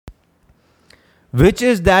which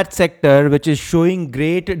is that sector which is showing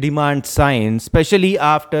great demand signs, especially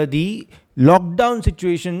after the lockdown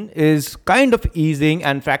situation is kind of easing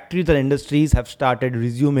and factories and industries have started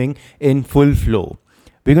resuming in full flow.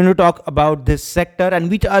 We're going to talk about this sector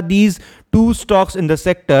and which are these two stocks in the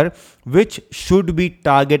sector which should be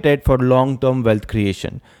targeted for long term wealth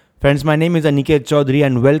creation. Friends, my name is Aniket Chaudhary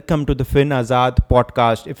and welcome to the Fin Azad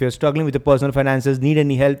podcast. If you're struggling with your personal finances, need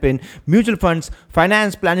any help in mutual funds,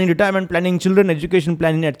 finance planning, retirement planning, children education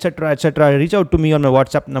planning, etc., reach out to me on my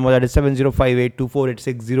WhatsApp number, that is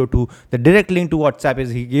 7058248602. The direct link to WhatsApp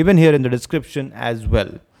is given here in the description as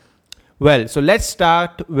well. Well, so let's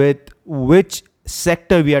start with which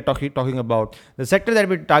sector we are talking about. The sector that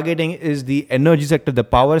we're targeting is the energy sector, the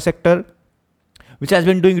power sector, which has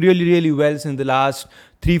been doing really well since the last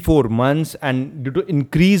 3-4 months, and due to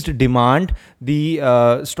increased demand, the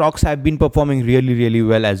stocks have been performing really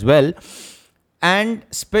well as well. And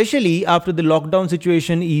especially after the lockdown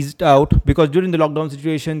situation eased out, because during the lockdown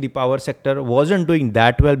situation the power sector wasn't doing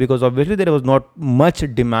that well, because obviously there was not much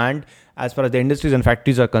demand as far as the industries and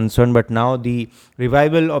factories are concerned. But now the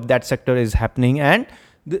revival of that sector is happening, and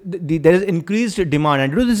there is increased demand,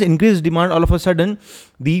 and due to this increased demand, all of a sudden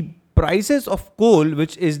the prices of coal,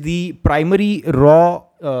 which is the primary raw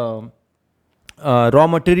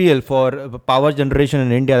material for power generation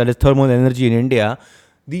in India, that is thermal energy in India,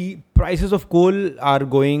 the prices of coal are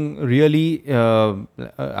going really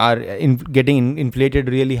getting inflated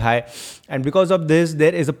really high, and because of this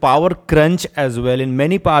there is a power crunch as well in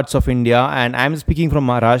many parts of India. And I'm speaking from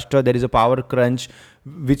Maharashtra. There is a power crunch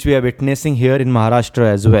which we are witnessing here in Maharashtra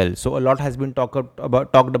as well. So a lot has been talked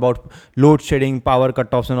about load shedding, power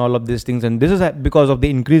cutoffs, and all of these things, and this is because of the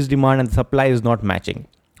increased demand and the supply is not matching.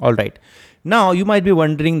 All right. Now, you might be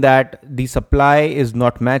wondering that the supply is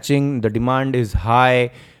not matching, the demand is high,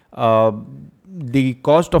 the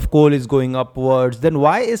cost of coal is going upwards. Then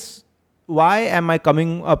why am I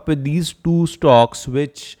coming up with these two stocks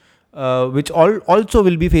which also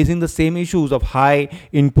will be facing the same issues of high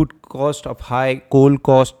input cost, of high coal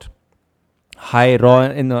cost, high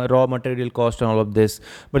raw material cost, and all of this?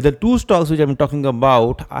 But the two stocks which I'm talking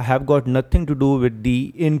about have got nothing to do with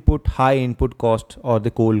the high input cost or the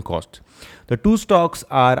coal cost. The two stocks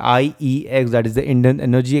are IEX, that is the Indian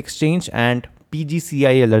Energy Exchange, and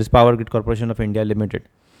PGCIL, that is Power Grid Corporation of India Limited.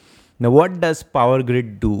 Now, what does Power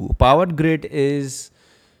Grid do? Power Grid is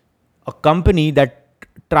a company that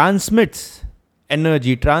transmits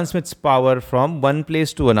power from one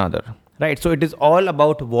place to another. Right, so it is all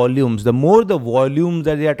about volumes. The more the volumes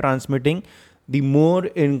that they are transmitting, the more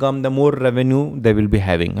income, the more revenue they will be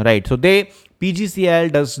having. Right, so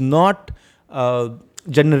PGCIL does not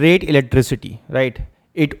generate electricity. Right,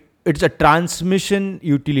 it's a transmission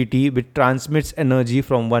utility which transmits energy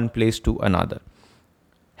from one place to another.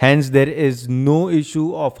 Hence, there is no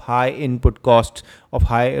issue of high input costs, of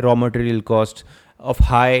high raw material costs, of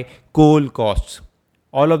high coal costs.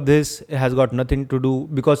 All of this has got nothing to do,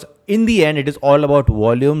 because in the end it is all about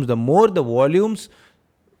volumes. The more the volumes,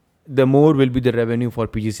 the more will be the revenue for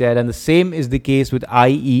PGCIL, and the same is the case with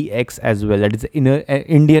IEX as well, that is the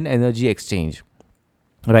Indian Energy Exchange.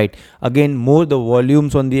 Right, again, more the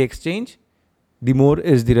volumes on the exchange, the more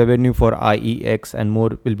is the revenue for IEX and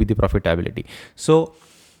more will be the profitability. So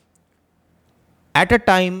at a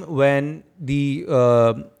time when the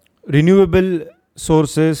renewable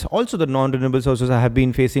sources, also the non-renewable sources, have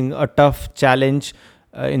been facing a tough challenge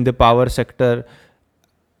in the power sector,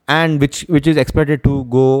 and which is expected to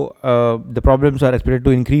go, the problems are expected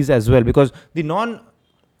to increase as well, because the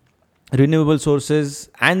non-renewable sources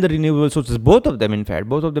and the renewable sources, both of them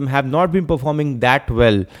have not been performing that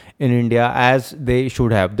well in India as they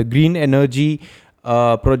should have. The green energy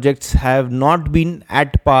projects have not been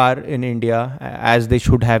at par in India as they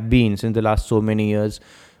should have been since the last so many years.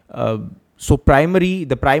 So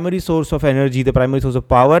the primary source of energy, the primary source of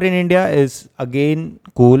power in India is again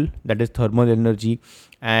coal, that is thermal energy,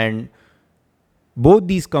 and both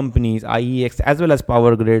these companies, IEX as well as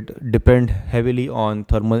Power Grid, depend heavily on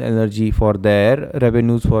thermal energy for their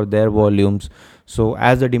revenues, for their volumes. So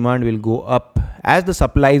as the demand will go up, as the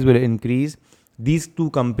supplies will increase, these two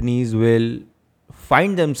companies will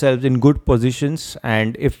find themselves in good positions.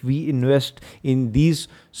 And if we invest in these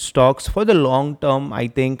stocks for the long term, I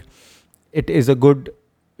think it's a good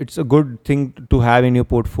thing to have in your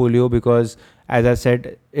portfolio, because as I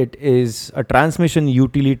said, it is a transmission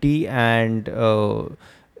utility, and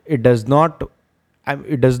it does not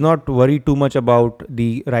worry too much about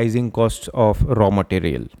the rising costs of raw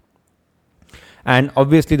material. And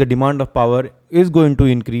obviously the demand of power is going to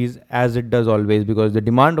increase, as it does always, because the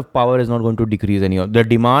demand of power is not going to decrease anyhow. The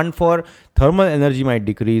demand for thermal energy might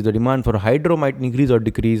decrease, the demand for hydro might increase or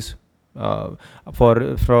decrease. uh, for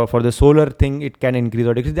the solar thing, it can increase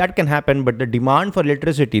or decrease, that can happen, but the demand for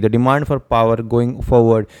electricity, the demand for power going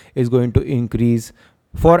forward is going to increase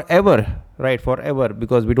forever, right? Forever,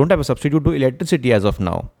 because we don't have a substitute to electricity as of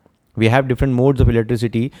now. We have different modes of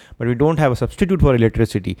electricity, but we don't have a substitute for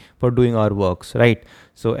electricity for doing our works, right?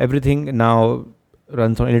 So everything now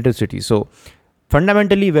runs on electricity. So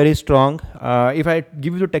fundamentally very strong. If I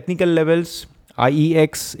give you the technical levels,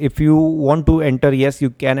 IEX, if you want to enter, yes, you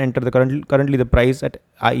can enter. The currently the price at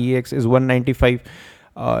IEX is 195.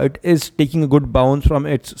 It is taking a good bounce from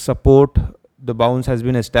its support. The bounce has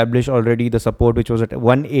been established already. The support, which was at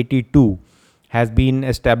 182, has been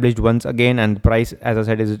established once again, and the price, as I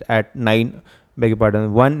said, is at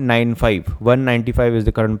 195. 195 is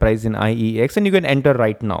the current price in IEX, and you can enter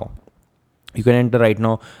right now.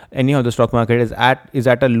 Anyhow, the stock market is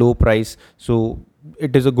at a low price, so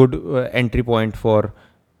it is a good entry point for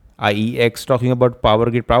IEX. Talking about Power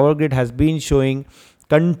Grid has been showing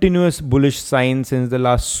continuous bullish signs since the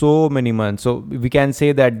last so many months. So we can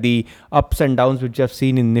say that the ups and downs which we have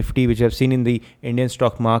seen in Nifty, which we have seen in the Indian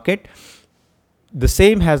stock market, the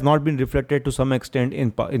same has not been reflected to some extent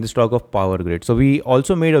in the stock of Power Grid. So we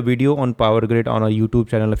also made a video on Power Grid on our YouTube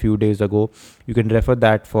channel a few days ago. You can refer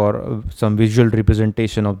that for some visual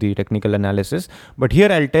representation of the technical analysis. But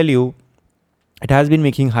here I'll tell you, it has been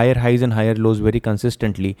making higher highs and higher lows very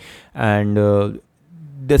consistently, and the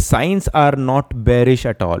signs are not bearish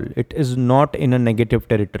at all. It is not in a negative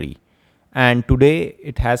territory, and today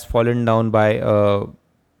it has fallen down by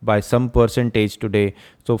some percentage today.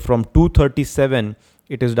 So from 237,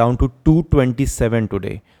 it is down to 227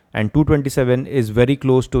 today, and 227 is very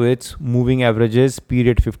close to its moving averages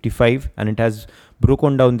period 55, and it has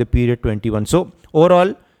broken down the period 21. So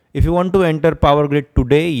overall, if you want to enter Power Grid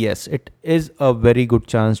today, yes, it is a very good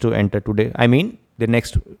chance to enter today. I mean, the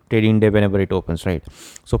next trading day whenever it opens, right?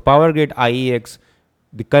 So Power Grid IEX,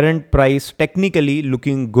 the current price technically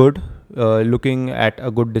looking good, looking at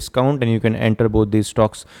a good discount, and you can enter both these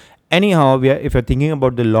stocks. Anyhow, if you're thinking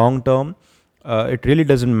about the long term, it really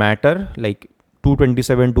doesn't matter. Like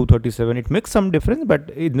 227, 237, it makes some difference, but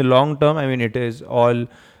in the long term, I mean,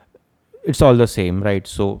 it's all the same, right?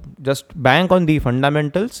 So just bank on the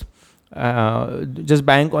fundamentals, just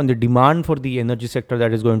bank on the demand for the energy sector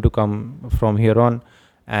that is going to come from here on,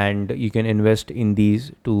 and you can invest in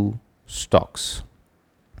these two stocks.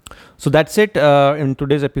 So that's it in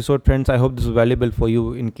today's episode, friends. I hope this was valuable for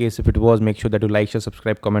you. In case if it was, make sure that you like, share,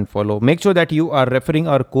 subscribe, comment, follow. Make sure that you are referring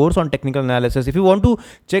our course on technical analysis. If you want to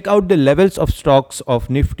check out the levels of stocks, of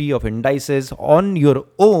Nifty, of indices on your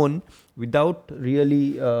own without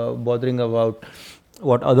really bothering about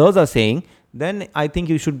what others are saying, then I think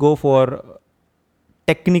you should go for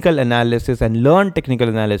technical analysis and learn technical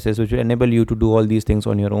analysis, which will enable you to do all these things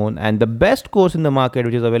on your own. And the best course in the market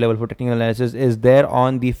which is available for technical analysis is there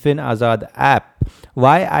on the FinAzad app.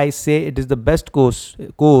 Why I say it is the best course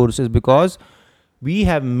is because we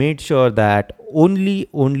have made sure that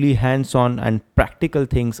only hands-on and practical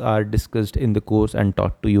things are discussed in the course and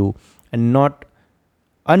taught to you, and not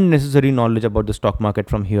unnecessary knowledge about the stock market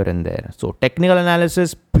from here and there. So technical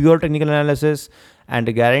analysis, pure technical analysis, and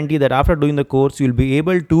a guarantee that after doing the course, you'll be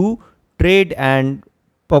able to trade and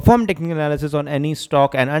perform technical analysis on any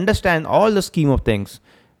stock and understand all the scheme of things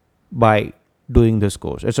by doing this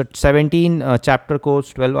course. It's a 17 chapter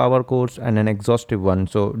course, 12-hour course, and an exhaustive one.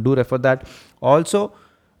 So do refer that. Also,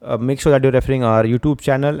 make sure that you're referring our YouTube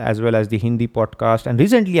channel as well as the Hindi podcast. And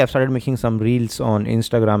recently, I've started making some reels on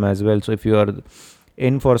Instagram as well. So if you are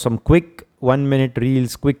in for some quick 1-minute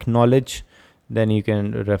reels, quick knowledge, then you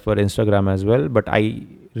can refer Instagram as well. But I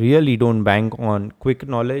really don't bank on quick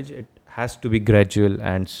knowledge. It has to be gradual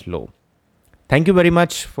and slow. Thank you very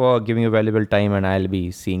much for giving your valuable time, and I'll be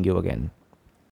seeing you again.